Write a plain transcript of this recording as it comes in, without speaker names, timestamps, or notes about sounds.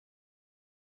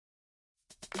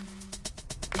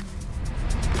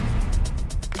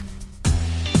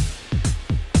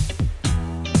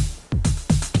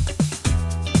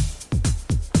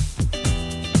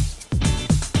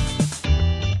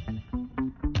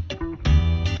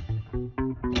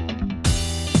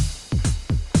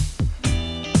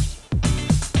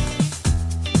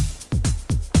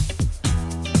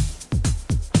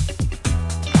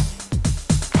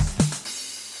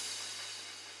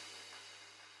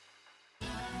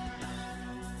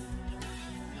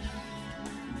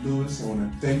Louis, I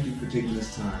want to thank you for taking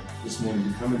this time this morning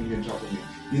to come in here and talk with me.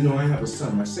 You know, I have a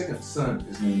son. My second son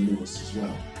is named Louis as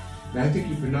well. Now, I think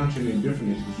you pronounce your name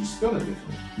differently because you spell it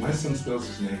differently. My son spells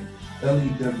his name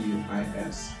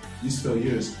Lewis. You spell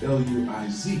yours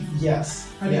Luiz.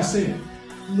 Yes. How do you say it?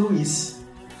 Luis.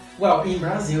 Well, in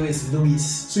Brazil it's Luis.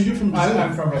 So you're from Brazil?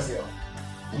 I'm from Brazil.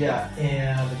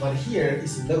 Yeah, but here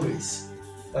it's Luis,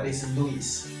 but it's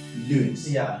Luis. Luis.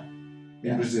 Yeah.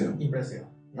 In Brazil. In Brazil.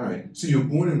 All right. So you're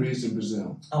born and raised in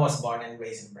Brazil. I was born and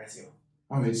raised in Brazil.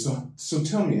 All right. So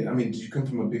tell me. I mean, did you come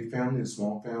from a big family, a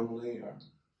small family, or?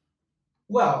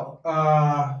 Well,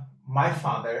 my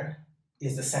father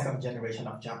is the second generation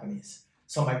of Japanese.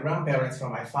 So my grandparents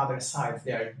from my father's side,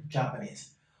 they are Japanese.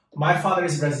 My father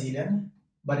is Brazilian,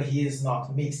 but he is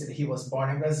not mixed. He was born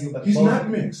in Brazil, but he's not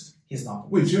mixed. He's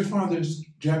not. Wait, your father's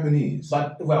Japanese?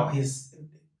 But well, he's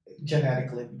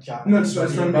genetically Japanese,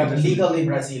 but legally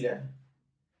Brazilian.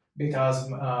 Because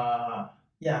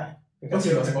because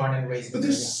he was born and raised in But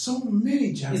there's so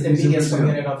many Japanese. It's the biggest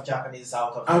community of Japanese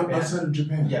outside of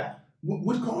Japan. Yeah.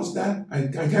 What caused that? I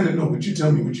kind of know, but you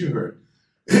tell me what you heard.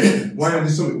 Why did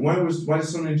so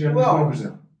many Japanese go to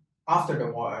Brazil? After the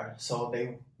war, so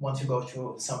they want to go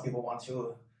to. Some people want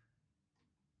to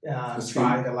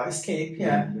try the life escape.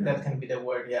 Yeah, that can be the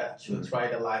word. Yeah, to try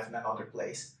the life in another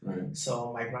place. Right.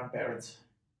 So my grandparents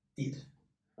did.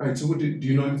 All right. So, do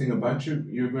you know anything about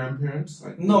your grandparents?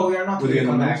 Like, no, we are not really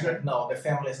connected. No, the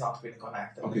family is not really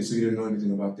connected. Okay, so you didn't know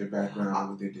anything about their background,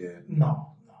 what they did. No.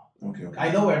 Okay. I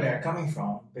know where they're coming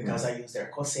from because I use their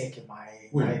koseki,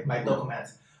 my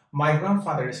documents. My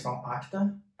grandfather is from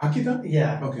Akita. Akita?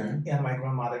 Yeah. Okay. And my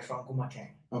grandmother from Gumaken.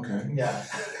 Okay. Yeah.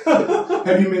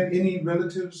 Have you met any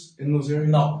relatives in those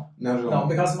areas? No. Not at all? No,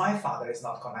 because my father is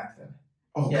not connected.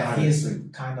 Oh, yeah, he's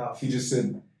kind of... He just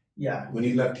said... Yeah. When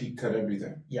he left, he cut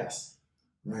everything. Yes.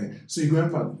 Right. So your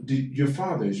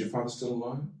grandfather... is your father still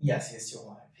alive? Yes, he's still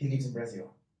alive. He lives in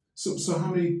Brazil. So how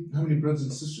many brothers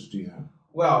and sisters do you have?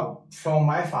 Well, from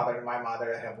my father and my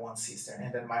mother, I have one sister,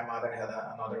 and then my mother had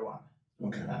another one.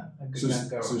 Okay. So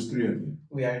there's three of you.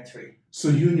 We are three. So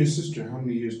you and your sister, how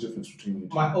many years difference between you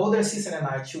two? My older sister and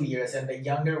I, 2 years, and the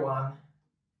younger one,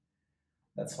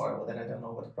 that's horrible that I don't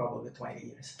know, but probably 20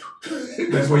 years.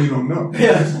 That's why you don't know.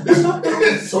 Yeah.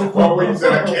 It's so far away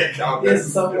that I can't count that.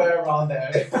 It's somewhere around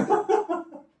there.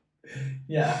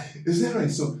 Yeah. Is that right?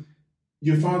 So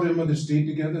your father and mother stayed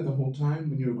together the whole time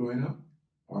when you were growing up?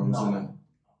 Or was it not?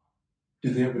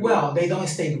 Did they ever? Well, they don't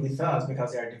stay with us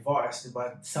because they are divorced,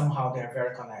 but somehow they are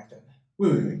very connected.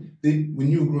 Wait. When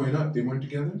you were growing up, they weren't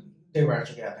together? They were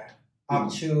together.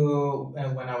 Up to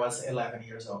when I was 11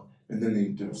 years old. And then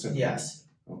they separated? Yes.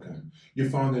 Okay. Your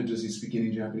father, does he speak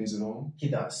any Japanese at all? He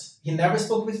does. He never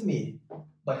spoke with me,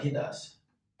 but he does.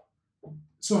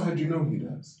 So how did you know he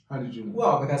does? How did you know?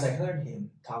 Well, because I heard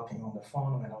him talking on the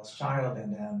phone when I was a child,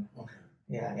 and then... Okay.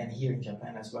 Yeah, and here in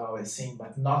Japan as well, I sing,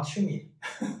 but not to me.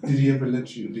 Did he ever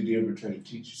try to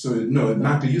teach you? So, no,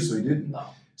 not to you, so he didn't? No.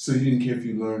 So he didn't care if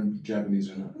you learned Japanese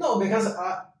or not? No, because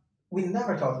we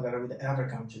never thought that I would ever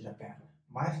come to Japan.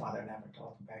 My father never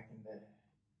taught back in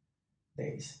the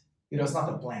days. It was not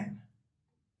a plan.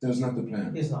 That was not the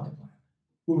plan? It's not the plan.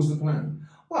 What was the plan?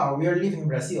 Well, we are living in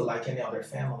Brazil like any other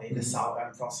family. In the south,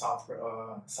 I'm from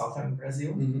southern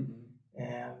Brazil. Mm-hmm.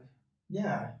 And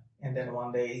yeah. And then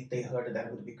one day they heard that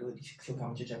it would be good to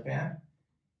come to Japan.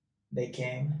 They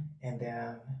came, and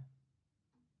then...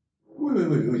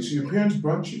 Wait. So your parents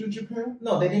brought you to Japan?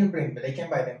 No, they didn't bring me. They came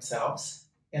by themselves,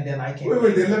 and then I came...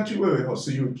 They left you...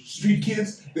 So you were street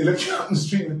kids? They left you out in the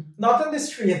street? Not on the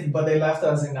street, but they left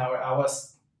us in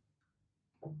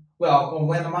Well,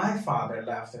 when my father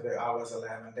left, I was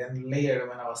 11. Then later,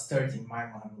 when I was 13, my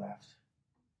mom left.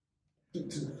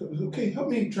 Okay, help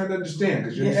me try to understand.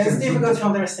 It's difficult to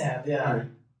understand, yeah. Right.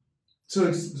 So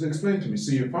explain to me.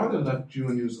 So your father left you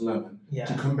when he was 11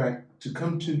 to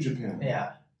come to Japan.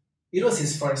 Yeah. It was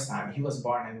his first time. He was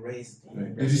born and raised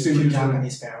in Did he say what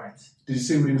Japanese parents. Did he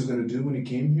say what he was going to do when he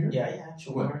came here? Yeah,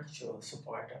 to work, to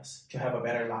support us, to have a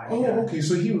better life. Oh, okay.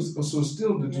 So he was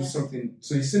still to do something.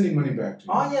 So he's sending money back to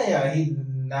you. Oh, yeah. He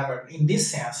never, in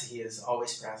this sense, he is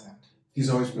always present. He's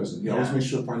always present. He Yeah. always makes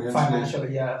sure financially.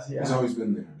 Financially, yes, He's yeah, always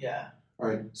been there. yeah, All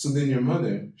right. So then your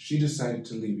mother, she decided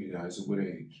to leave you guys at what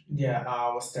age? yeah.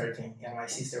 I was 13 and my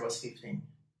sister was 15.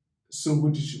 So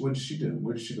what did she do?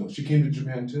 Where did she go? She came to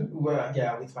Japan too? Well,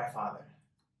 yeah, with my father.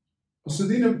 So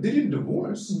they didn't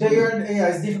divorce.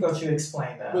 It's difficult to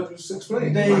explain that. But just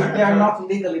explain. They are not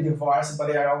legally divorced, but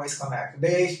they are always connected.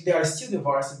 They are still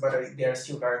divorced, but they are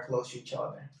still very close to each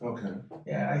other. Okay.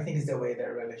 Yeah, I think it's the way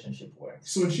their relationship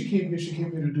works. So when she came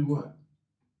here to do what?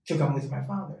 To come with my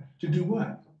father. To do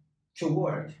what? To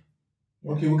work.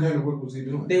 Yeah. Okay, what kind of work was he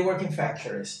doing? They work in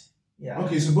factories. Yeah.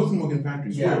 Okay, so both of them work in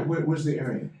factories. Yeah. Where's the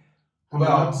area?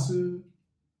 Well, Hamamatsu?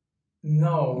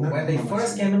 No, Not when they Hamamatsu.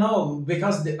 first came, no,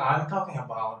 because I'm talking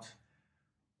about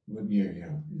What year?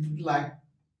 Yeah. like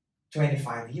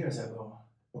 25 years ago.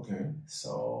 Okay.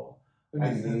 So I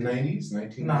mean, in the think- 90s,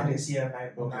 1990s. 90s, yeah,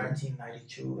 Okay.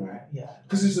 1992, Right. yeah.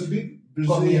 Because it's a big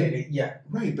Brazilian. Community, yeah.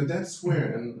 Right, but that's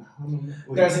where and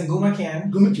There's in Gumaken,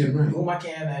 Gumaken, right?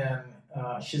 Gumaken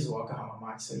and Shizuoka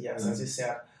Hamamatsu, yes, as you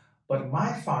said. But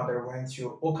my father went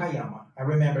to Okayama. I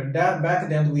remember that back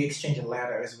then we exchanged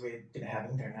letters. We didn't have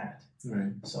internet,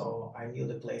 Right, so I knew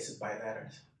the places by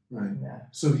letters. right. Yeah,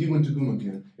 So he went to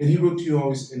Gumaken, and he wrote to you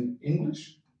always in English.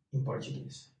 in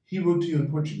Portuguese. He wrote to you in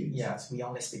Portuguese. Yes, we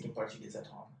only speak in Portuguese at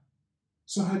home.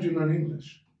 So how'd you learn English?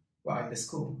 Well, in the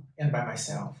school and by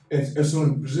myself. And so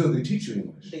in Brazil they teach you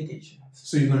English. They teach us.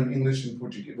 So you learn English and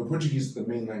Portuguese, but Portuguese is the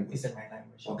main language. It's in my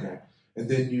language. Okay. And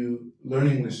then you learn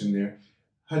English in there.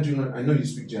 How'd you learn? I know you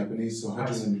speak Japanese, so how'd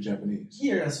you learn your Japanese?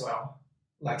 Here as well,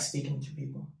 like speaking to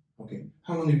people. Okay.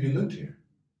 How long have you lived here?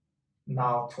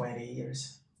 Now 20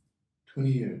 years. 20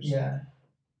 years. Yeah.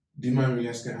 Do you mind me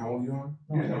asking how old you are?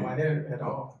 No, I don't mind it at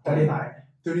all. 39.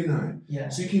 39. Yeah.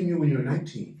 So you came here when you were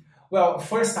 19. Well,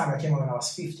 first time I came when I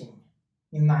was 15,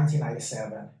 in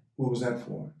 1997. What was that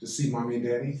for? To see mommy and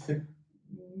daddy?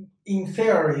 In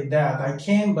theory, that I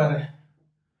came, but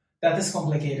that is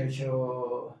complicated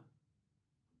to.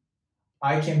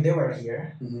 I came, they were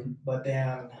here, Mm-hmm. but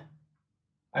then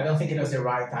I don't think it was the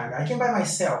right time. I came by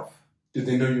myself. Did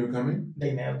they know you were coming?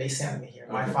 They sent me here.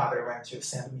 My Okay. father went to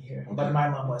send me here, Okay. but my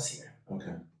mom was here.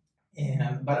 Okay.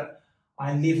 But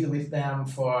I lived with them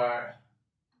for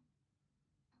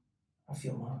a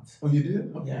few months. Oh, you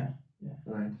did? Okay. Yeah.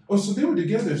 All right. Oh, so they were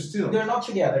together still. They're not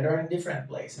together. They're in different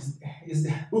places.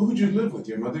 Well, who'd you live with?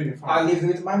 Your mother, your I father? lived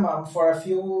with my mom for a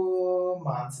few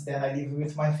months. Then I lived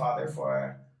with my father for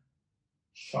a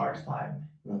short time.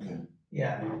 Okay.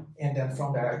 Yeah. And then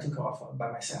from there, I took off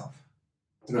by myself.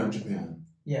 Throughout Japan.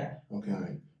 Yeah.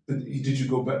 Okay. But did you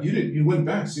go back? You didn't. You went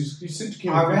back. So you said you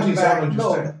came. I from went Japan, back. how long did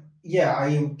you stay? No. Yeah,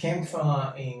 I came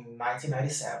from in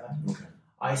 1997. Okay.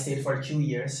 I stayed for 2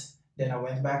 years. Then I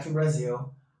went back to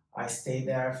Brazil. I stayed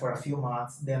there for a few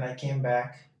months. Then I came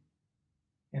back,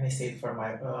 and I stayed for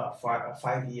my for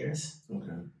 5 years.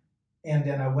 Okay. And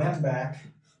then I went back,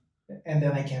 and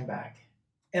then I came back.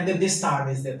 And then this time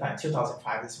is the time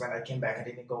 2005 is when I came back. I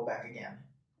didn't go back again.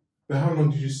 But how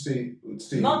long did you stay?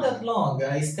 Not that long.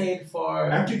 I stayed for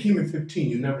After you came at 15,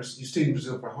 you stayed in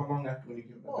Brazil for how long after when you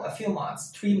came back? a few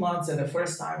months. 3 months at the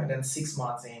first time, and then 6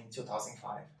 months in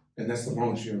 2005. And that's the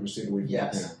longest you ever stayed away from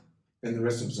Yes. Japan. And the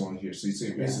rest of it's on here. So you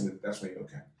say basically that's why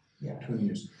okay. Yeah. 20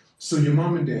 years. So your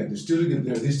mom and dad, they're still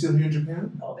together. Are they still here in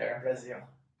Japan? Oh, they're in Brazil.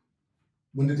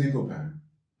 When did they go back?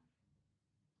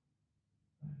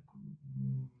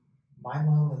 My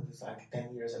mom was like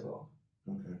 10 years ago.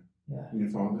 Okay. Yeah, And your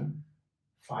father?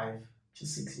 5 to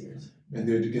 6 years. And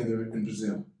they're together in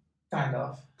Brazil. Kind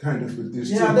of. Kind of, but they're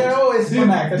Yeah, still they're always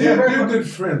connected. They're good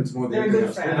friends more than They're anything good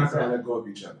else. They're not friends, going to yeah. let go of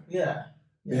each other. Yeah,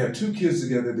 They have 2 kids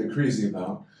together they're crazy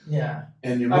about. yeah.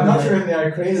 And your I'm mother... not sure if they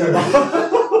are crazy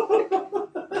about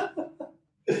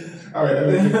All right,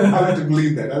 I like to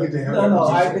believe that. I like to have that No,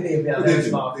 I position. believe, yeah, But they there's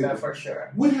do, love they there do. for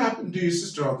sure. What happened to your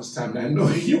sister all this time? Now, I know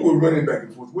you were running back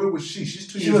and forth. Where was she? She's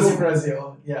 2 She years was in old.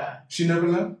 Brazil, yeah. She never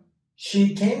left?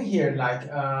 She came here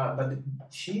but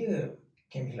she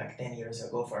came here like 10 years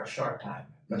ago for a short time.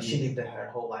 But she lived her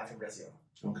whole life in Brazil.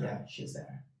 Okay. Yeah, she's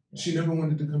there. She never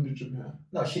wanted to come to Japan.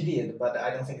 No, she did, but I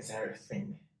don't think it's her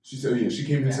thing. She said, oh, yeah, she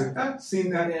came here and said, seen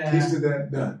that, Yeah. tasted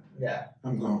that, done. Yeah,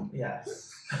 I'm gone. yeah.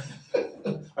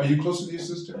 Are you close to your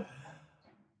sister?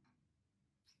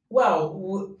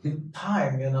 Well,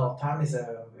 time is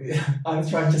a. I'm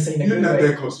trying to say in a You're good not way.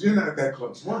 that close. You're not that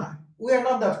close. Why? We are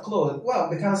not that close. Well,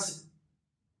 because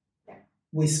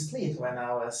we split when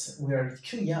we were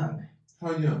too young.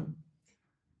 How young?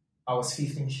 I was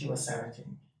 15, she was 17.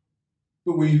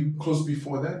 But were you close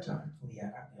before that time? Yeah,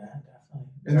 definitely.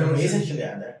 And We're then raised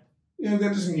together. Yeah, that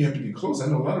doesn't mean you have to be close. I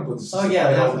know a lot of brothers. Oh, yeah,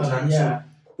 fight all the definitely, time. yeah.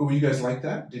 So, But were you guys like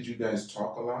that? Did you guys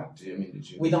talk a lot? Did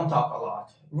you? We don't talk a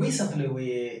lot. Recently,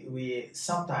 we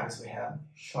sometimes we have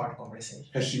short conversations.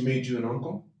 Has she made you an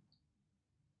uncle?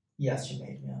 Yes, she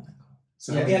made me an uncle.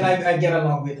 So Yeah, and I get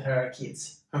along with her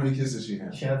kids. how many kids does she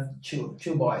have? She has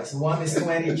two boys. One is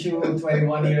 22,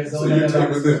 21 years old. So you and talk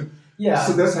another- with them. Yeah.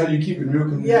 So that's how you keep in real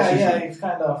communication. Yeah, it's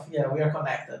kind of, we are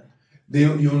connected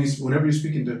You only whenever you're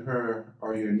speaking to her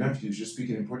or your nephews, you're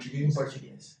speaking in Portuguese. in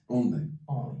Portuguese Only.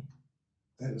 only.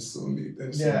 That is so neat. That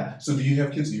is Yeah. So do you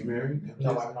have kids? Are you married? Have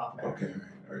No, kids? I'm not married. Okay,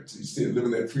 all right. So you're still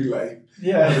living that free life.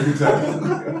 Yeah. Every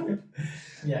time.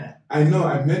 Yeah. I know.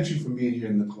 I've met you from being here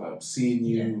in the club, seeing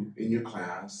you in your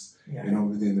class Yeah. and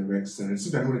over there in the rec center. So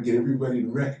I want to get everybody to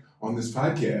rec on this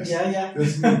podcast. Yeah.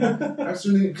 That's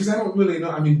absolutely, because I don't really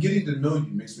know. Getting to know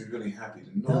you makes me really happy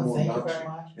to know No, more thank you about very you.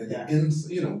 much. And Yeah. the ins,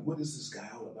 what is this guy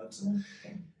all about? So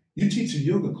you teach a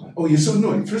yoga class. Oh, yeah. So no,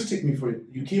 first take me for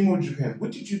you came over to Japan.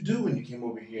 What did you do when you came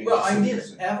over here? Well, I did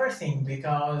everything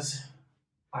because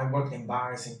I worked in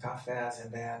bars and cafes and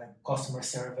then customer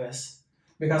service.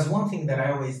 Because one thing that I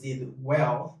always did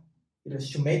well is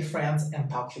to make friends and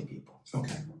talk to people.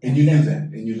 Okay. And you knew that,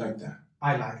 and you liked that.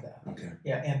 I like that. Okay.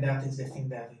 Yeah, and that is the thing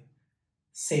that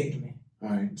saved me. All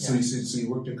right. So Yeah. you said you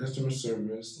worked in customer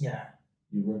service. Yeah.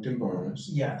 You worked in bars.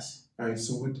 Yes. All right.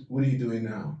 So what are you doing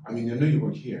now? I know you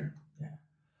work here.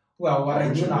 Well, what I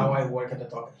What do you now, do? I work at the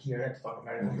Talk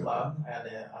American Okay. Club and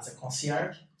as a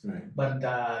concierge. Right. But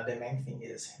the main thing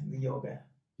is the yoga.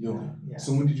 Yoga. Yeah.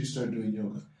 So when did you start doing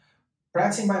yoga?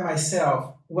 Practicing by myself.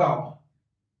 Well,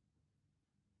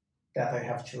 that I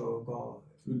have to go.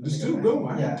 Just do go.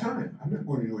 I Yeah. have time. I'm not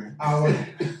going anywhere. Our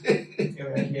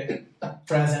here,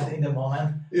 present in the moment,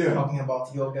 Yeah. talking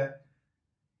about yoga.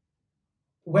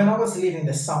 When I was living in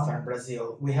the southern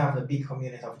Brazil, we have a big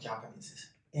community of Japanese.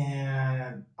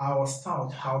 And I was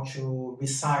taught how to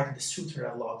recite the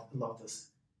Sutra Lotus.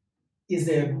 Is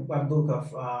a book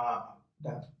of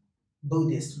that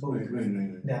Buddhist book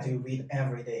Right. that you read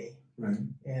every day. Right.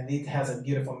 And it has a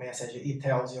beautiful message. It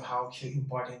tells you how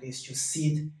important it is to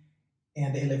sit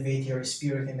and elevate your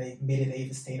spirit in a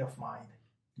meditative state of mind.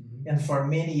 Mhm. And for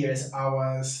many years, I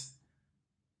was,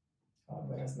 that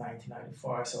was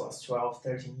 1994, so I was 12,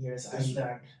 13 years. I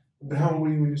learned But how old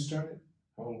were you when you started?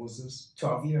 How old was this?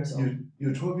 12 years old. You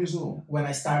were 12 years old. When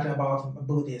I started about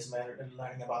Buddhism and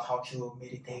learning about how to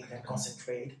meditate and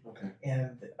concentrate. Okay.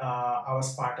 And I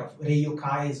was part of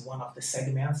Ryukai is one of the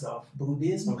segments of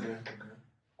Buddhism. Okay.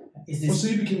 Is Well, this so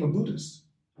you became a Buddhist.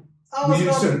 I was You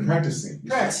not started practicing.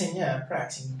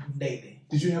 practicing daily.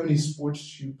 Did you have any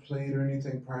sports you played or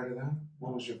anything prior to that?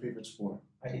 What was your favorite sport?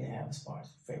 I didn't have a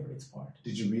favorite sport.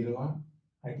 Did you read a lot?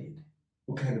 I did.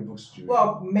 What kind of books did you read?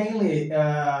 Well, mainly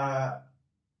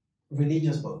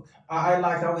religious book. I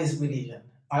liked always religion.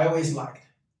 I always liked.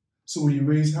 So were you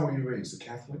raised? How were you raised? A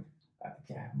Catholic?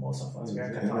 Yeah, most of us were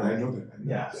I Catholic. know that.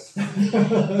 Yeah.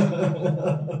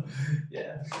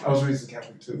 Yeah. I was raised a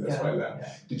Catholic too. That's why I laughed.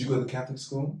 Yeah. Did you go to Catholic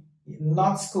school?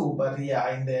 Not school, but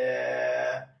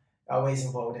yeah, always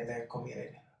involved in the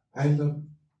community. I love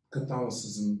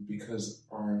Catholicism because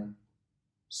our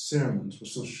sermons were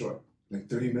so short, like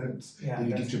 30 minutes. Yeah, And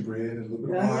you get your bread and a little bit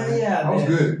of Yeah, wine. yeah, I was the-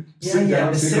 good. Yeah, Sit yeah.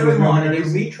 down, The say ceremony, the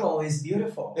memories. ritual is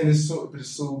beautiful. And but it's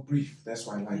so brief. That's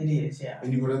why I like It it. is, yeah.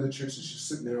 And you go to other churches, you're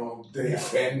sitting there all day, Yeah.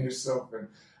 fanning yourself. And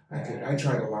I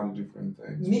tried a lot of different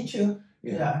things. Me too.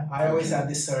 Yeah. Yeah, I always had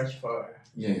this search for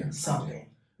Yeah. something.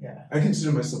 Yeah. I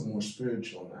consider myself more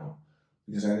spiritual now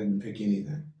because I didn't pick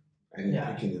anything. I didn't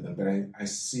Yeah. pick any of them, but I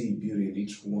see beauty in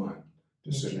each one to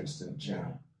a certain extent. Yeah.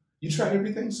 Yeah. You tried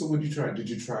everything? So what did you try? Did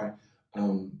you try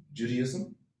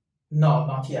Judaism? No,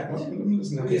 not yet. Oh, let me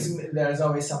listen to Because this. there's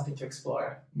always something to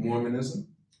explore. Mormonism?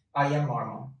 I am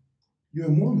Mormon. You're a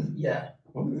Mormon? Yeah.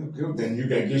 Oh, okay. Then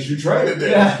I guess you tried it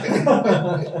then. Yeah.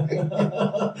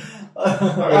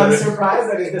 I'm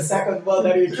surprised that it's the second one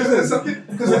that you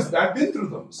Because I've been through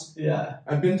those. Yeah.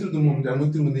 I've been through the Mormon. I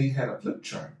went through when they had a flip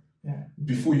chart. Yeah.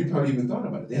 Before you probably even thought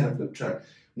about it, they had a flip chart.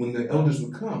 When the elders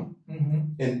would come Mm-hmm.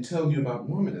 and tell you about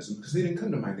Mormonism, because they didn't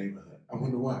come to my neighborhood. I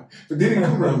wonder why. But they didn't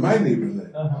come around my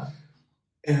neighborhood. Uh-huh.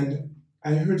 And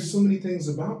I heard so many things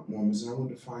about Mormons, and I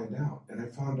wanted to find out. And I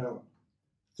found out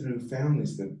through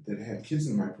families that had kids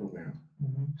in my program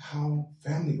Mm-hmm. how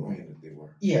family-oriented they were.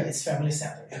 Yeah, it's family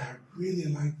centered. And I really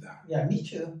liked that. Yeah, me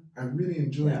too. I really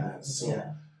enjoyed Yeah. that. So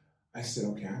Yeah. I said,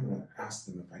 okay, I'm going to ask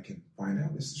them if I can find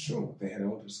out. This is sure. They had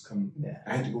elders come. Yeah.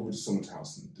 I had to go over to someone's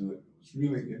house and do it. It was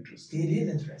really interesting. It is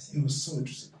interesting. It was so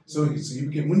interesting. So you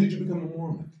became, when did you become a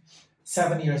Mormon?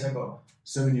 7 years ago.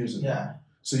 7 years ago. Yeah.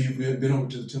 So you've been over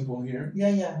to the temple here?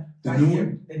 Yeah. The Right new here,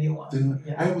 one? the new one.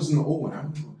 Yeah. I was in the old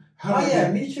one. How Oh did I yeah,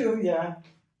 get- me too. Yeah.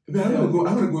 But I'm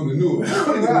gonna go to the new one.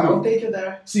 I'll take you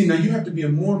there. See, now you have to be a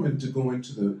Mormon to go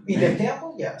into the the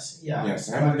temple. Yes, yeah.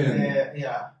 Yes, I haven't been.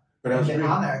 Yeah. But I was the great.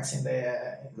 annex in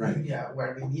the Right. Yeah,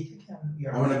 where we meet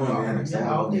again. I want to go in the annex.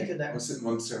 Yeah, I'll take you there. I'll sit in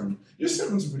one ceremony. Your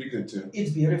sermons are pretty good too.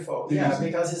 It's beautiful. It Yeah, is.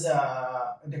 because it's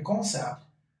the concept.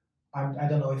 I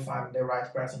don't know if I'm the right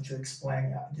person to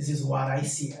explain. This is what I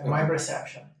see. My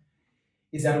perception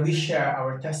is that we share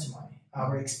our testimony,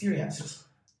 our experiences.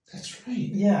 That's right.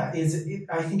 Yeah,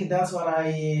 I think that's what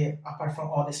apart from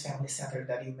all this family center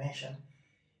that you mentioned,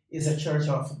 is a church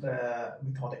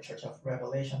we call it Church of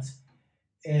Revelations,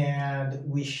 and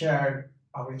we share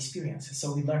our experiences,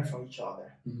 so we learn from each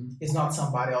other. Mm-hmm. It's not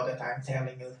somebody all the time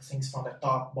telling you things from the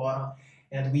top, bottom,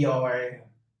 and we all are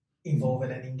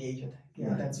involved and engaged. Yeah,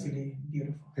 Right, that's right. really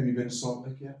beautiful. Have you been to Salt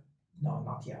Lake yet? No,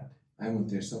 not yet. I went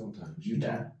there several times. Utah.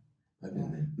 Yeah. I've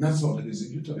been there. Not Salt Lake. Is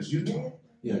it Utah? It's Utah.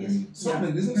 Yeah. It is. Salt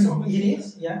Lake. Isn't Salt Lake? It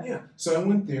is. Yeah. Yeah. So I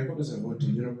went there. What was it? I went to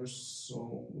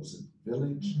Universal. Was it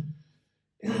Village?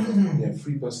 Mm-hmm. And they have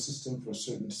free bus system for a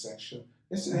certain section.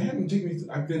 They haven't taken me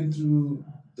through. I've been through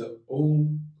the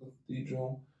old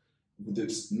cathedral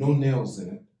there's no nails in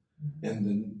it, and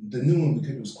the new one,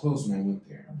 because it was closed when I went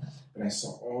there. But I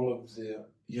saw all of the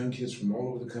young kids from all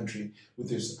over the country with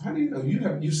this. How do you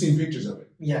know? You've seen pictures of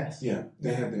it? Yes. Yeah,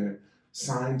 they had their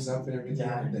signs up and everything.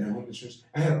 Yeah. That I went to church.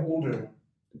 I had an older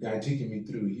guy taking me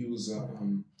through. He was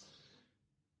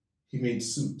he made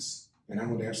suits, and I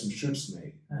wanted to have some shirts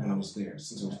made when I was there.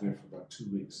 Since I was there for about 2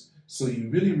 weeks. So you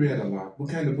really read a lot. What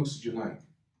kind of books did you like?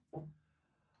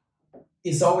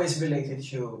 It's always related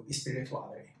to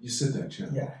spirituality. You said that, yeah.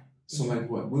 Yeah. So like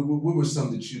what? What were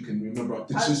some that you can remember?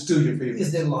 That's still your favorite?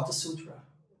 Is the Lotus Sutra.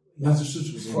 Lotus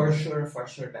Sutra was for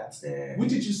sure. That's the. What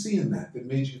did you see in that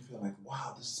made you feel like,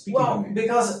 wow, this is speaking to me?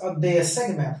 Because of the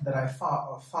segment that I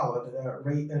followed,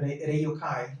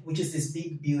 Ryukai, which is this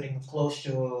big building close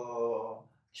to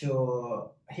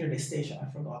here the station. I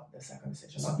forgot the second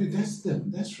station. That's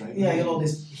them. That's right. Yeah, you know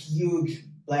this huge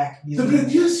black building.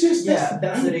 Yes. Yeah,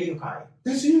 that's the Ryukai.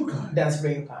 That's Ryukai. That's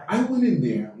Ryukai. I went in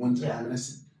there one time Yeah. and I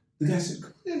said, the guy said,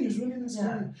 come in, he was really nice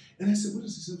guy. And I said, what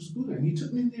is this? It was Buddha. And he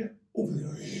took me in there over there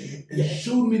and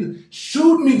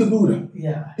showed me the Buddha.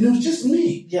 Yeah. And it was just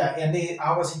me. Yeah, and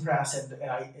I was impressed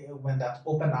when that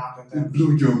opened up. And It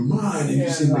blew your mind. And you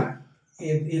said, like,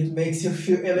 it makes you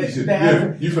feel said, bad.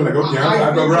 yeah, you feel like, okay,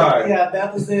 I've arrived. Yeah,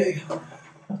 that was the...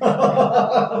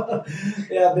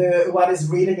 what is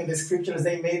reading in the scriptures,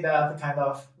 they made that kind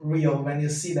of real. When you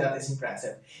see that, it's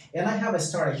impressive. And I have a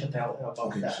story to tell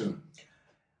about that. Sure.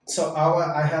 So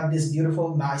I have these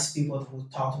beautiful, nice people who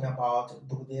taught me about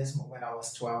Buddhism when I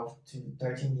was 12 to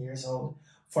 13 years old.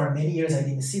 For many years, I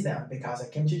didn't see them because I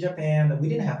came to Japan. We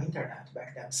didn't have internet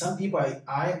back then. Some people,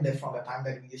 I am there from the time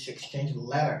that we used to exchange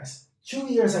letters. 2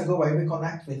 years ago, I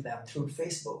reconnect with them through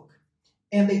Facebook.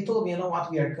 And they told me, you know what,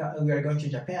 we are going to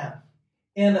Japan.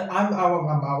 And I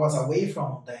was away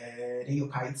from the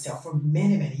Ryukai itself for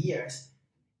many, many years.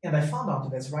 And I found out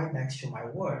that's right next to my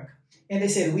work. And they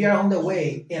said, we are on the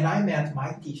way. And I met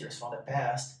my teachers from the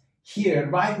past here,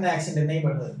 right next in the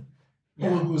neighborhood. Yeah.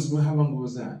 How long ago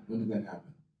was that? When did that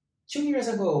happen? 2 years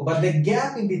ago. But the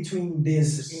gap in between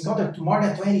this encountered more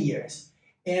than 20 years.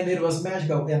 And it was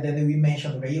magical. And then we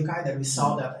mentioned Ryukai, that we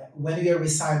saw that when we were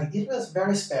reciting, it was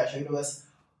very special. It was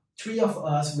 3 of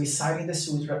us reciting the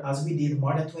sutra as we did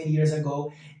more than 20 years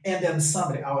ago. And then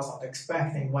suddenly, I was not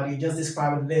expecting what you just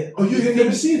described. You had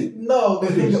never seen it? No, the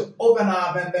thing opened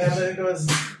up and then it was...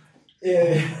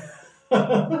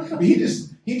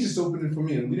 He just opened it for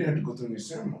me and we didn't have to go through any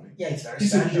ceremony. Yeah, it's very He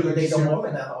said, special. They don't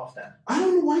open that often. I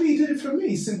don't know why he did it for me.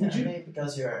 He said, would you... Maybe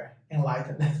because you're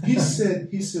enlightened. he said,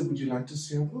 would you like to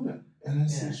see a Buddha? And I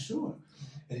said, sure.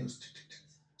 And he was...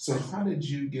 So how did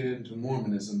you get into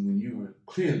Mormonism when you were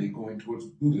clearly going towards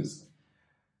Buddhism?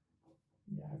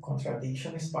 Yeah,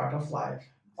 contradiction is part of life.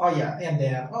 Oh yeah, and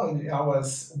then I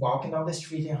was walking down the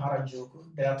street in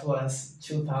Harajuku. That was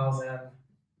 2000.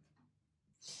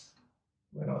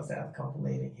 When was that?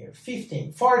 Calculating here.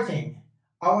 14.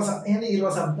 It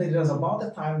was about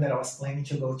the time that I was planning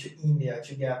to go to India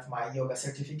to get my yoga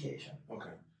certification.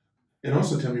 Okay. And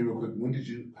also tell me real quick,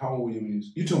 how old were you when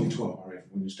you told me 12, all right,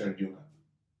 when you started yoga?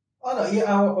 Oh no,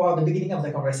 yeah. The beginning of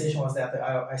the conversation was that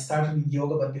I started with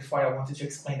yoga, but before I wanted to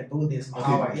explain the Buddhism.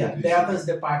 Okay, that was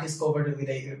the part is covered with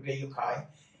the Ryukai,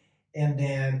 and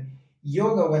then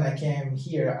yoga. When I came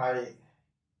here,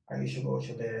 I used to go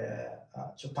to the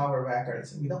to Tower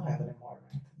Records. We don't have anymore,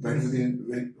 right?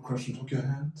 Right across from Tokyo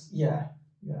Hands? Yeah.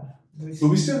 But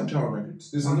we still have Tower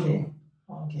Records. There's another one.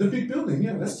 Okay. The big building,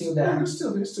 yeah, that's still there. They're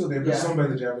still there, but it's owned by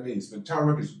the Japanese. But Tower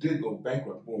Records did go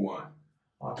bankrupt for a while.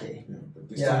 Okay. Yeah, but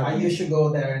they Yeah, I still used to go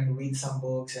there and read some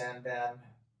books, and then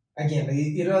again,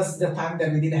 it was the time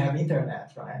that we didn't have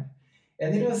internet, right?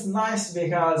 And it was nice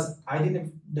because I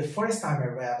didn't. The first time I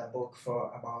read a book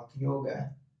about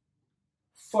yoga,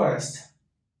 first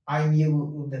I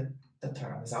knew the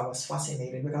terms. I was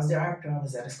fascinated because there are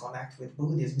terms that is connected with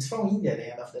Buddhism. It's from India at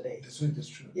the end of the day. That's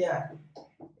true. Yeah,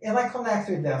 and I connect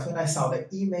with that when I saw the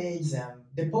image and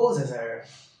the poses are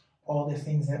all the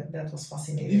things that was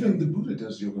fascinating. Even the Buddha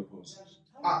does yoga poses.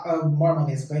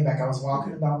 Mormonism, going back, I was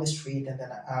walking down the street and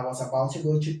then I was about to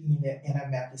go to India and I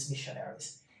met these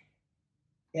missionaries.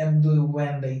 And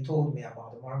when they told me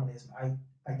about the Mormonism,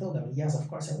 I told them, yes, of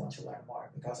course I want to learn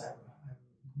more because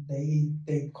they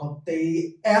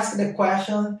asked the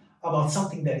question about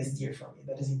something that is dear for me,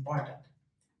 that is important.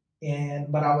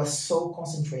 But I was so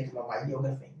concentrated on my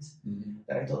yoga things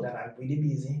that I told them I'm really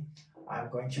busy. I'm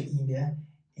going to India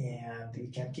and we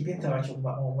can keep in touch.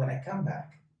 When I come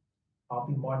back, I'll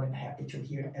be more than happy to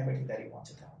hear everything that you want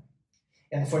to tell me.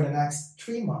 And for the next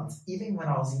 3 months, even when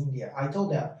I was in India, I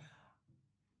told them,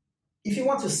 if you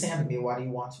want to send me what you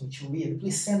want me to read,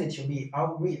 please send it to me.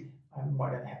 I'll read. I'm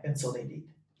more than happy. And so they did.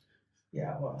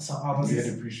 Yeah, well, so I was. You had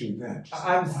to appreciate that.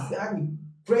 I'm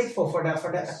grateful for that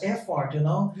effort,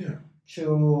 Yeah.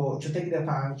 to take the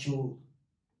time to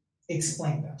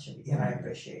explain that to me, and I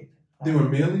appreciate. They were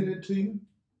mailing it to you?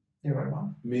 They were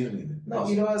one? Mailing it. No,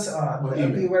 it was,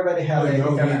 email. we already had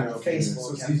internet, email, Facebook.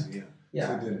 So it's easy, Yeah.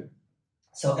 So I did it.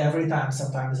 So every time,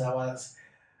 sometimes I was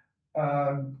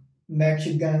next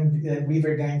to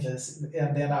River Ganges,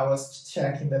 and then I was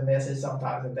checking the message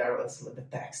sometimes, and there was the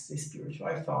text, the spiritual.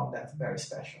 I found that very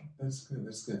special. That's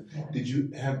good. Yeah. Did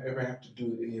you ever have to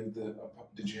do any of the,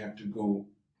 did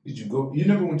you go, you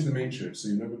never went to the main church, so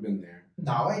you've never been there.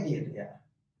 No, I did, yeah.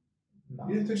 No.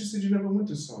 Yeah, I thought you said you never went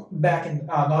to Salt. Back in,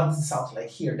 not in Salt Lake,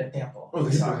 here, the temple. Oh,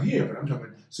 the temple here, but I'm talking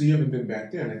about, so you haven't been back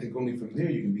there, and I think only from there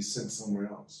you can be sent somewhere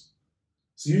else.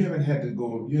 So you haven't had to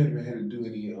do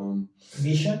any,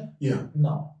 Mission? Yeah.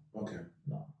 No. Okay.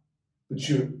 No. But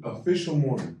you're official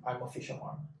Mormon. I'm official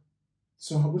Mormon.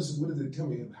 So what does it tell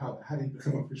me? How do you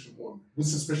become official Mormon?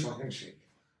 What's the special handshake?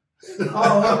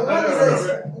 What is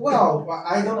this? Well,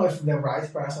 I don't know if the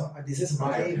right person. This is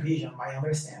my vision, my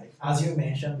understanding. As you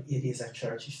mentioned, it is a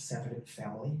church centered in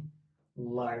family,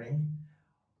 learning.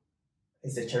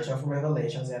 It's the Church of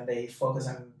Revelations, and they focus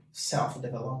on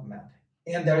self-development.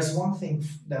 And there's one thing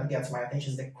that gets my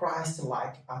attention: is the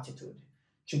Christ-like attitude,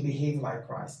 to behave like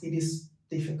Christ. It is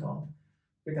difficult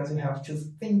because you have to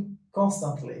think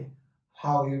constantly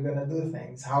how you're gonna do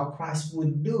things, how Christ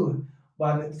would do.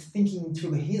 But thinking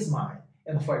through his mind,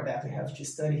 and for that we have to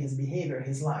study his behavior,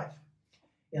 his life.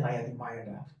 And I admire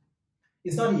that.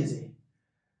 It's not easy,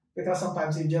 because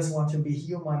sometimes you just want to be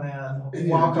human and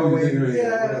walk away.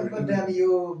 But then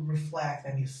you reflect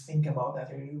and you think about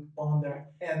that and you ponder.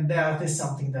 And that is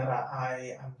something that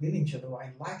I am willing to do.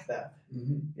 I like that.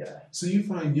 Mm-hmm. Yeah. So you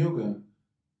find yoga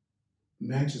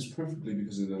matches perfectly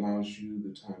because it allows you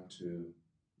the time to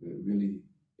really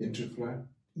interflect?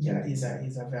 Yeah, it's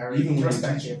a very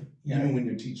introspective. Even when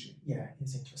you're teaching. Yeah,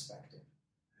 it's introspective.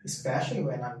 Especially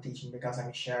when I'm teaching, because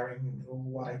I'm sharing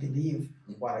what I believe,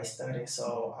 what I study.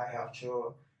 So I have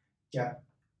to get,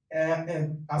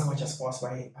 and as much as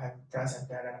possible, I'm present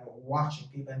there and I'm watching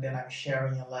people, and then I'm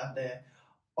sharing and let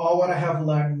all what I have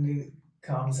learned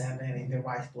comes in the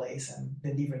right place and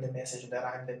deliver the message that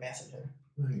I'm the messenger.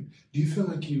 Right. Do you feel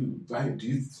like do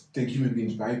you think human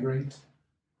beings vibrate?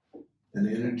 An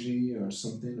energy or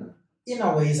something? Or? In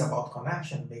a way, it's about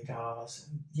connection, because,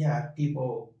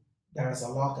 there's a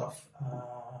lot of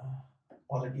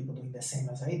other people doing the same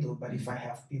as I do, but if I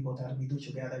have people that we do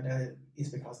together, that is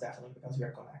definitely because we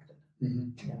are connected.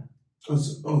 Mm-hmm. Yeah.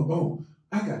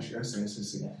 I got you. I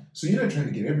see. Yeah. So you're not trying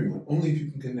to get everyone, only if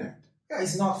you can connect.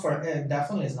 Yeah,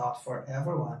 definitely is not for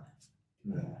everyone.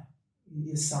 Right.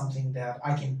 Yeah. It's something that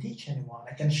I can teach anyone.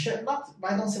 I can share,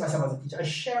 I don't see myself as a teacher. I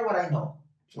share what I know.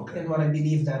 Okay. And what I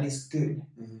believe that is good.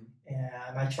 Mm-hmm.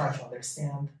 And I try to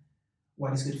understand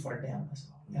what is good for them as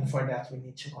well. Mm-hmm. And for that, we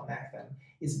need to connect, and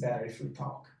it's better if we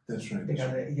talk. That's right.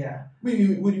 Because, yeah. What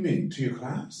do you mean? To your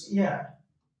class? Yeah.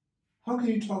 How can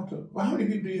you talk to... Well, how many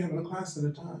people do you have in a class at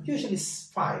a time? Usually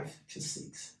 5 to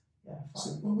 6. Yeah, 5. So,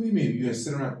 what do you mean? You guys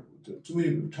sit around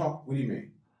to talk? What do you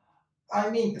mean? I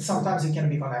mean, sometimes you can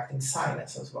be connecting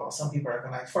silence as well. Some people are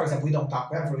connected. For example, we don't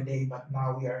talk every day, but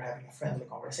now we are having a friendly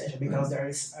conversation because there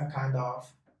is a kind of,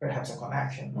 perhaps a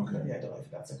connection. Okay. I don't know if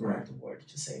that's the correct word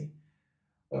to say.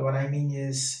 But what I mean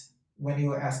is, when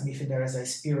you ask me if there is a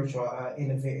spiritual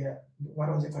elevator, what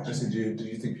was the question? I said, do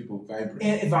you think people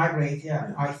vibrate? Vibrate,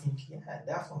 yeah. I think,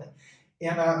 definitely.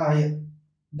 And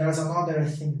There's another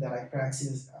thing that I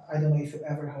practice. I don't know if you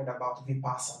ever heard about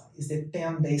Vipassana. It's the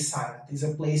 10-day silence. It's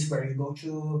a place where you go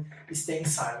to stay in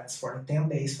silence for the 10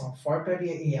 days from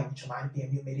 4:30 a.m. to 9 p.m.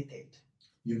 You meditate.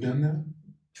 You've done that?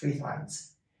 3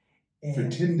 times. For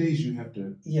 10 days you have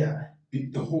to... Yeah.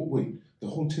 The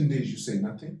whole 10 days you say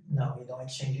nothing? No, you don't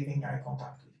exchange even eye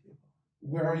contact with people.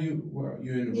 Where are you in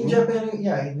a room? In Japan,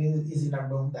 yeah, it is in a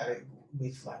room that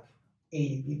with like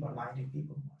 80 people, 90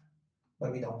 people more.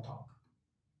 But we don't talk.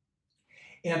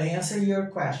 And to answer your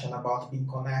question about being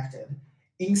connected,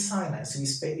 in silence, you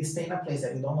stay in a place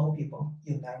that you don't know people,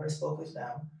 you never spoke with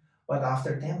them, but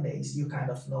after 10 days, you kind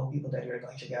of know people that you're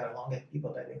going to get along with,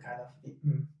 people that you kind of,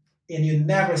 and you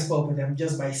never spoke with them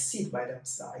just by sit by their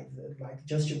side, like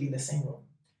just to be in the same room.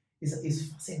 It's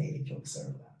fascinating to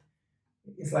observe that.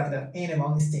 It's like that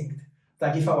animal instinct.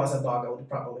 Like if I was a dog, I would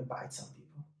probably bite some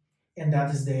people. And that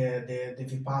is the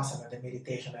Vipassana, the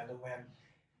meditation, and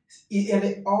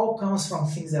it all comes from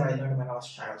things that I learned when I was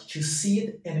a child. To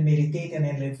sit and meditate and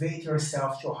elevate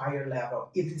yourself to a higher level.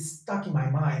 It is stuck in my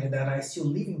mind that I'm still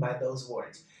living by those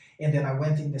words. And then I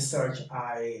went in the search.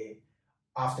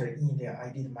 After India, I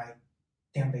did my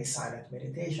 10-day silent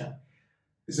meditation.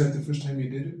 Is that the first time you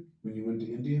did it? When you went to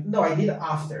India? No, I did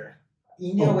after.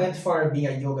 India went for being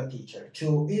a yoga teacher.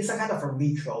 It's a kind of a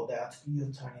ritual that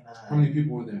you turn in a... How many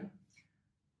people were there?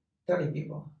 30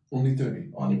 people. Only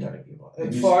 30? Only 30 people.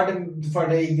 For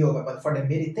the yoga, but for the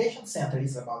meditation center,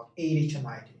 it's about 80 to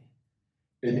 90.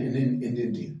 In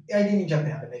India? I did in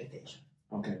Japan, the meditation.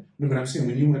 Okay. No, but I'm saying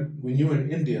when you were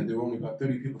in India, there were only about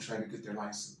 30 people trying to get their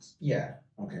license. Yeah.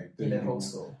 Okay. In the whole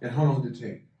school. And how long did it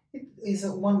take? It is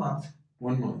 1 month.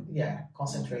 1 month? Yeah.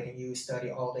 Concentrating. You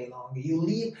study all day long. You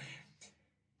leave,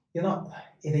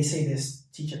 they say this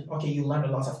teacher, okay, you learn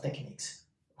a lot of techniques.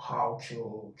 How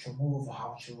to move,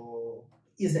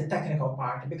 is the technical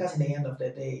part, because in the end of the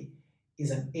day,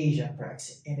 is an Asian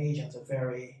practice, and Asians are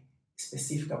very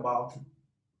specific about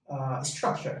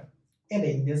structure. And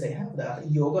the Indians, they have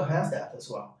that. Yoga has that as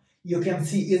well. You can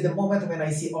see, is the moment when I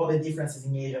see all the differences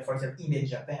in Asia, for example, India and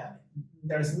Japan,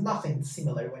 there's nothing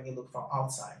similar when you look from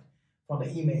outside, from the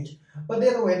image. But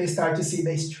then when you start to see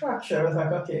the structure, it's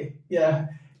like, okay, yeah,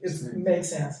 it makes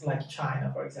sense. Like China,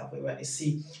 for example, when you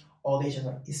see all the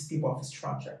Asians is people of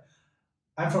structure.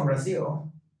 I'm from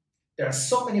Brazil. There are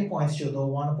so many points you don't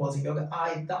want to pose in yoga.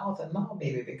 I doubt it now,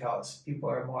 maybe because people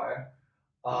are more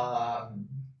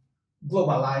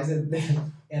globalized.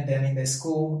 And then in the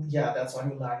school, yeah, that's what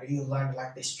you learn. You learn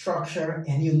like the structure,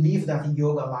 and you live that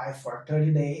yoga life for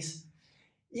 30 days.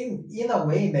 In a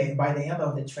way, by the end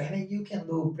of the training, you can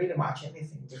do pretty much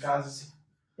anything, because,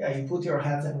 yeah, you put your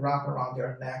hands and wrap around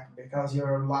your neck, because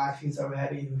your life is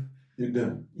already... You're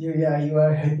done. You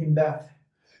are in that.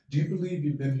 Do you believe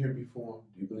you've been here before?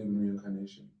 Do you believe in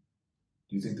reincarnation?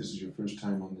 Do you think this is your first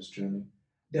time on this journey?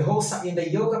 In the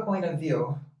yoga point of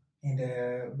view, in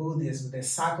the Buddhism, the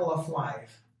cycle of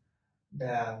life,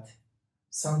 that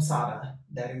samsara,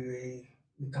 that we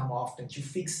come often to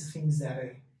fix things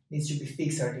that needs to be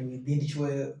fixed, or we need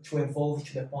to evolve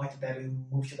to the point that we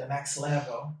move to the next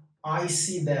level. I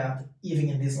see that even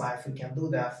in this life we can do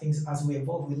that. Things as we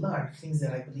evolve, we learn things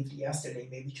that I believed yesterday.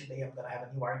 Maybe today I'm going to have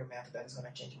a new argument that is going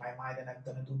to change my mind, and I'm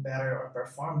going to do better or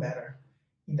perform better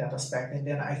in that aspect. And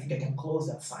then I think I can close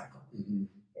that cycle. Mm-hmm.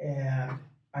 And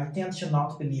I tend to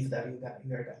not believe that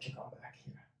you're going to come back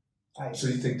here. So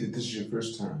you think that this is your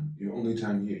first time, your only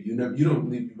time here? You don't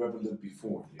believe you've ever lived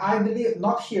before? I believe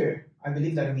not here. I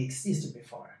believe that we existed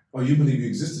before. Oh, you believe you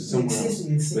existed somewhere else?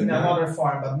 We existed in another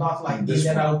form, but not like this,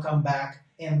 and I'll come back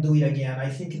and do it again. I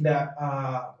think that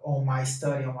on my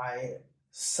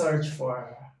search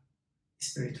for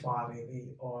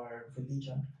spirituality or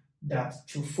religion, that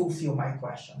to fulfill my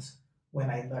questions, when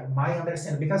I learn my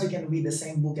understanding, because you can read the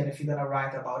same book, and if you're going to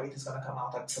write about it, it's going to come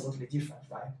out absolutely different,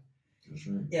 right? That's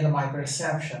right. And my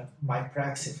perception, my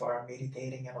practice for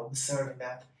meditating and observing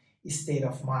that state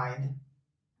of mind,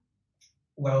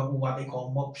 well, what they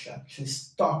call moksha, to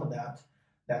stop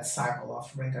that cycle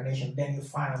of reincarnation, then you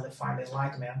finally find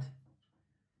enlightenment,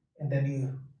 and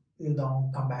then you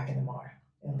don't come back anymore.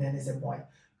 And then is the point.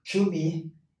 To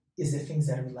me, is the things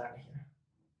that we learn here.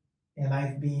 And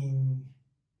I've been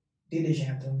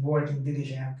diligent and working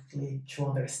diligently to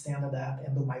understand that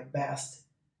and do my best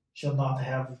to not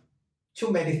have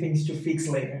too many things to fix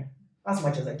later, as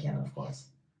much as I can, of course.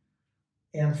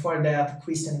 And for that,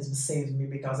 Christianism saves me,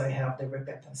 because I have the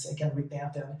repentance. I can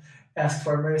repent and ask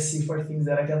for mercy for things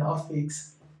that I cannot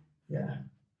fix. Yeah.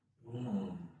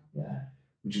 Yeah.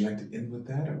 Would you like to end with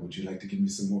that, or would you like to give me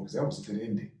some more? Because that was a good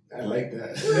ending. I like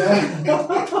that.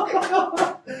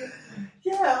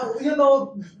 Yeah,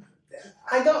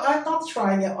 I'm not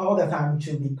trying all the time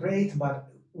to be great, but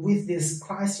with this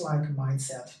Christ-like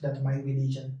mindset that my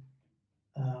religion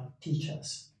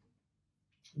teaches.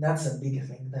 That's a big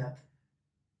thing. That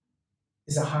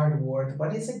is a hard work,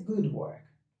 but it's a good work.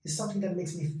 It's something that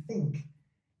makes me think.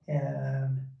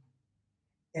 And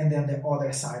then the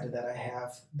other side that I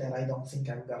have, that I don't think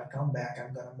I'm gonna come back,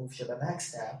 I'm gonna move to the next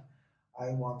step. I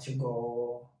want to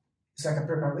go. It's like a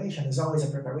preparation. It's always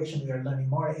a preparation. We are learning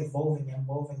more, evolving, and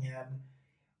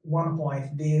one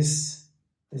point, this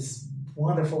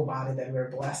wonderful body that we're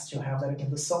blessed to have, that we can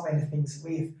do so many things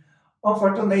with.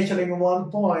 Unfortunately, in one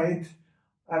point,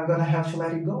 I'm gonna have to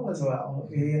let it go as well.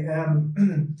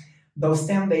 Those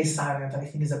 10 days silent, I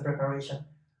think, is a preparation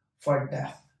for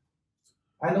death.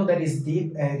 I know that is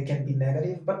deep and it can be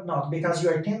negative, but not, because you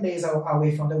are 10 days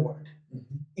away from the world,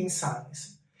 in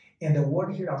silence. And the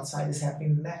world here outside is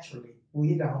happening naturally,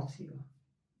 without you.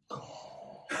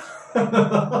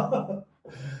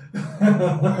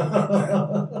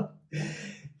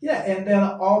 Yeah, and then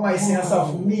all my sense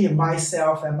of me,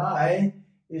 myself, and I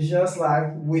is just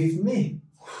like with me.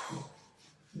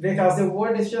 Because the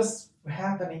world is just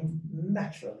happening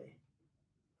naturally.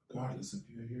 Regardless if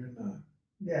you're here or not.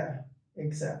 Yeah,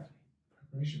 exactly.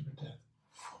 Preparation for death.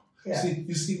 Yeah.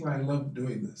 You see why I love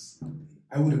doing this.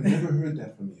 I would have never heard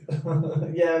that from you.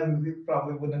 Yeah, we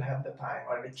probably wouldn't have the time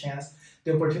or the chance,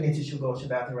 the opportunity to go to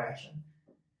that direction.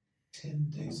 10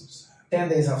 days of silence. 10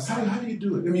 days of silence. How do you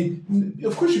do it? I mean,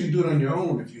 of course you can do it on your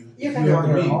own if you can do it on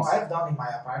your own. I've done in my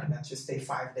apartment to stay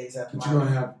 5 days at But you don't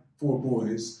have 4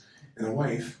 boys and a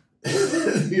wife.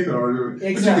 Exactly.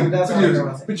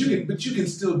 But you can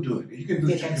still do it. You can do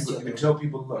it. You can tell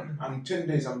people, look, I'm 10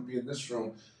 days. I'm gonna be in this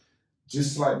room.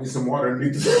 Just slide me some water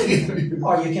underneath the thing.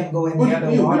 Or you can go and get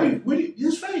the water.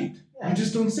 That's right. Yeah. You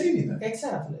just don't say anything.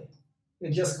 Exactly. You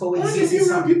just coexist. I can be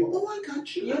around people. Oh, I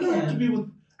got you. I don't have to be with.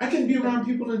 I can be around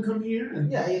people and come here. And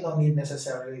yeah, you don't need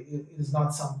necessarily. It's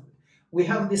not something. We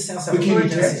have this sense of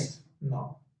urgency.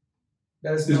 No.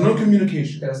 There's no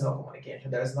communication. There's no communication.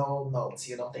 There's no notes.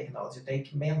 You don't take notes. You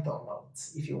take mental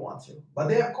notes if you want to. But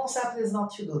the concept is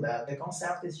not to do that. The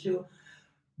concept is to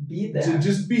be there. To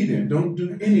just be there. Don't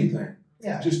do anything.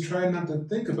 Yeah. Just try not to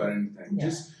think about anything. Yeah.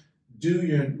 Just do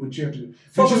what you have to do.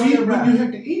 Focus on your breath. You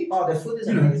have to eat. Oh, the food is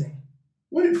amazing.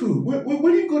 What food? Where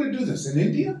do you go to do this? In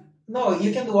India? No,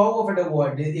 you can do all over the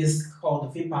world. It is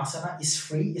called Vipassana. It's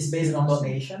free. It's based on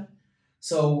donation.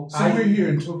 So we're here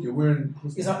in Tokyo. We're in.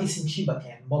 It's in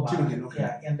Chibaken, Mobile. Chibaken, okay.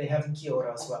 Yeah, and they have in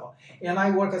Kyoto as well. And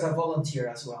I work as a volunteer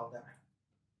as well there.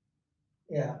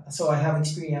 Yeah, so I have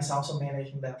experience also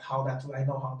managing that. I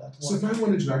know how that works. So if I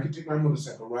wanted to, I could take my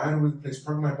motorcycle, ride over the place,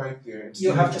 park my bike there. And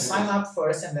you have to sign up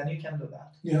first, and then you can do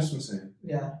that. Yeah, that's what I'm saying.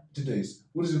 Yeah. Today's.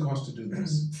 What does it cost to do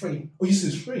this? Free. Oh, you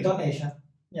said it's free. Donation.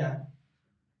 Yeah.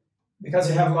 Because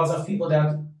you have lots of people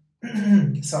that,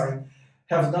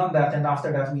 have done that, and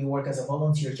after that we work as a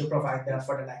volunteer to provide that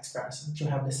for the next person to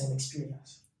have the same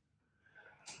experience.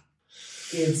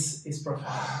 It's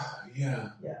profound. Yeah.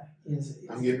 Yeah.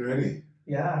 I'm getting ready.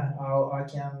 Yeah, I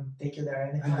can take you there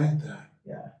anytime. I like that.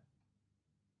 Yeah.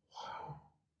 Wow.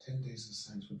 10 days of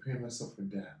silence, preparing myself for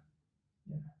death.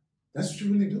 Yeah. That's what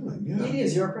you're really doing, yeah. It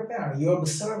is, you're preparing. You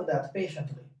observe that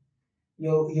patiently.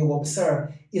 You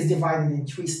observe. It's divided in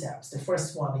 3 steps. The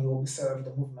first one, you observe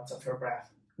the movements of your breath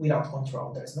without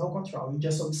control. There's no control. You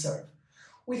just observe.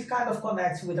 Which kind of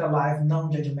connects with a life,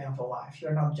 non-judgmental life.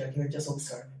 You're not judging, you're just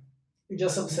observing. You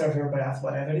just observe your breath,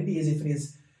 whatever it is. If it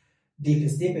is deep,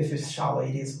 it's deep. If it's shallow,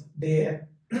 it is. The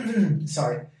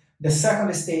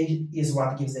second stage is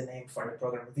what gives the name for the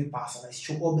program, Vipassana, is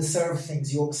to observe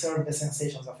things. You observe the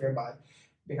sensations of your body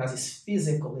because it's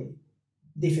physically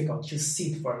difficult to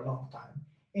sit for a long time,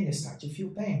 and you start to feel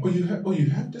pain. So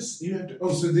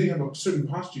they have a certain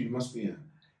posture you must be in.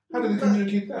 How do they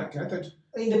communicate that?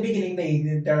 In the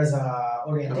beginning, there's a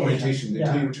orientation. They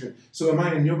tell you what you're. So am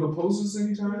I in yoga poses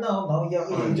anytime? No.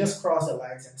 You just cross the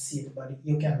legs and sit, but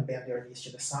you can bend your knees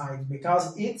to the side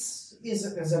because it's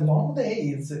a long day.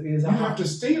 You have to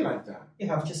stay like that. You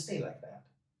have to stay like that.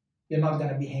 You're not going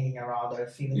to be hanging around or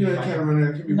feeling. You can't run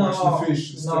there. I can be watching the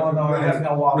fish. And stuff I have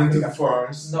no walk. Run to the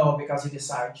forest. No, because you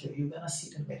decide to. You're going to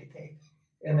sit and meditate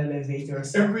and elevate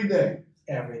yourself. Every day.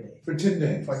 Every day. For 10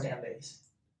 days. For 10 days.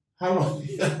 How long do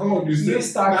you sit? You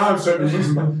start. Now I'm starting to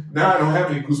lose Now I don't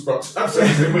have any goosebumps. I'm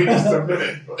starting to wait just a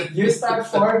minute. You start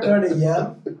 4:30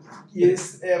 a.m.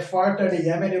 4:30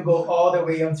 a.m. and you go all the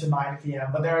way until 9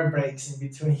 p.m. But there are breaks in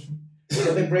between.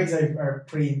 So the breaks are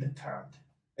predetermined.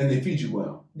 And they feed you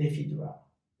well. They feed you well.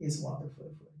 It's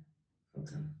wonderful food.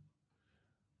 Okay.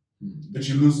 But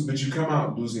you come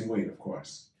out losing weight, of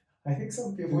course. I think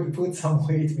some people put some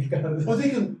weight because. Well, they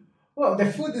can. Well, the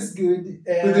food is good.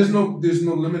 But there's no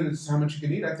limit to how much you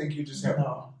can eat. I think you just have.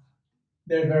 No,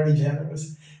 they're very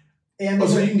generous. And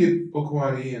So you can get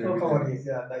okawari and everything. okawari,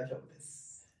 yeah, daijoubu.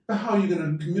 But how are you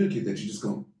going to communicate that? You just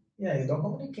go. Yeah, you don't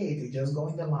communicate. You just go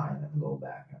in the line and go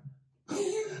back.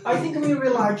 I think we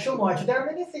rely too much. There are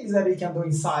many things that we can do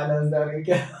in silence that we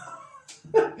can.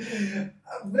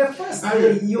 The first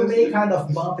day you may kind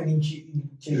of bump into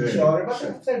each other, but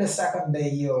after the second day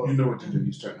you know what to do.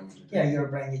 You start knowing what to do. Yeah, your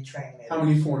brain is trained. How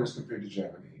many foreigners compared to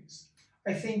Japanese?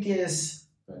 I think is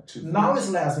now it's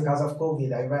less because of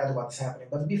COVID. I read what's happening,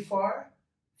 but before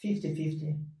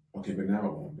 50-50. Okay, but now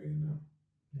it won't be enough.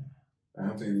 I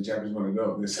don't think the Japanese want to go.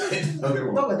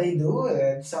 No, but they do.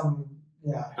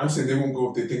 Yeah. I'm saying they won't go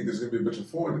if they think there's going to be a bunch of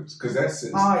foreigners. Because that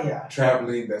says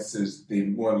traveling, that says they're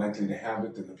more likely to have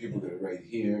it than the people that are right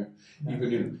here. Yeah.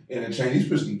 Even and a Chinese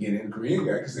person can get in, a Korean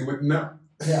guy, because they wouldn't know.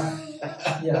 Yeah.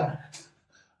 Yeah.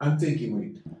 I'm thinking,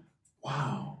 wait,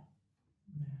 wow.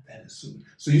 That is super.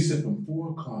 So you said from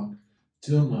 4 o'clock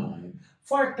till 9.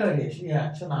 4:30,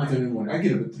 yeah, till 9. 4:30 in the morning. I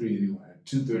get up at 3 anyway,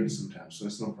 2:30 sometimes, so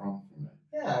that's no problem for me.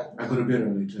 Yeah. I go to bed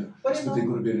early too. But they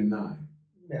go to bed at 9.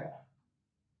 Yeah.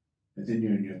 And then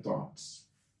you're in your thoughts.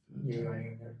 You're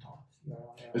in your thoughts.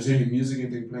 Is there any music,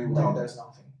 anything playing? No, there's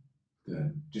nothing.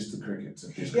 Good. Just the crickets.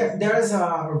 Yeah, there is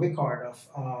a record of.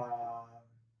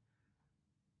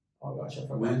 Oh gosh, I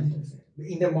forgot. When?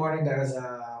 In the morning, there is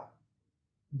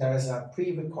a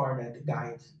pre-recorded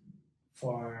guide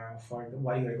for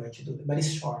what you're going to do, but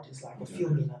it's short. It's like a few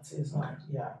minutes. It's not.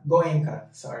 Yeah, Goenka.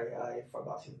 Sorry, I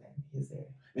forgot his name. He's there.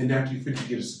 And after you finish, you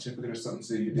get a certificate or something.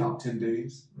 Say you did 10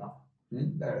 days. No. I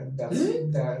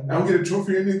don't get a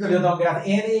trophy or anything? You don't get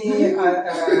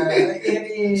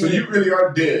any... So you really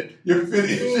are dead. You're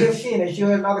finished. You're finished.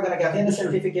 You're not going to get any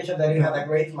certification that you had a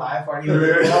great life or you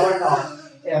or not.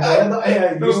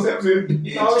 And no steps in.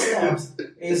 No steps.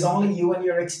 It's only you and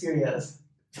your experience.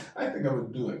 I think I'm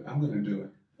going to do it. I'm going to do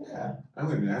it. Yeah. I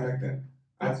like that.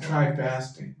 I've tried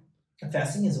fasting.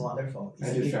 Fasting is wonderful.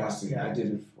 I did fasting. Yeah. I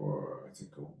did it for, I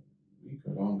think, a week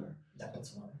or longer.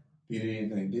 That's wonderful. Eat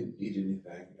anything, didn't eat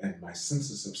anything, and my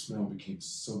senses of smell became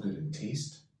so good in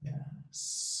taste. Yeah.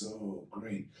 So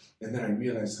great. And then I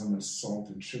realized how much salt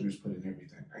and sugar is put in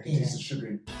everything. I can taste the sugar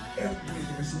in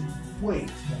everything. I said,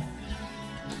 wait.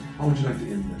 How would you like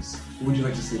to end this? What would you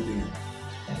like to say at the end?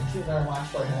 Thank you very much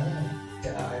for having me.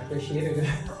 Yeah, I appreciate it.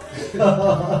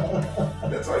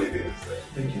 That's all you need to say.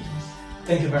 Thank you.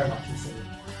 Thank you very much. It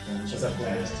was a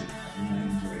blast. I really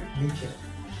enjoyed it. Me too.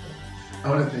 I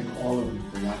want to thank all of you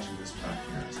for watching this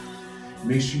podcast.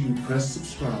 Make sure you press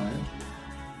subscribe,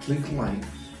 click like,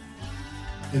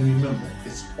 and remember,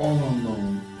 it's all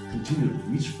unknown. Continue to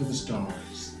reach for the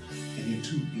stars, and you're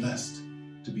too blessed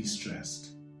to be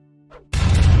stressed.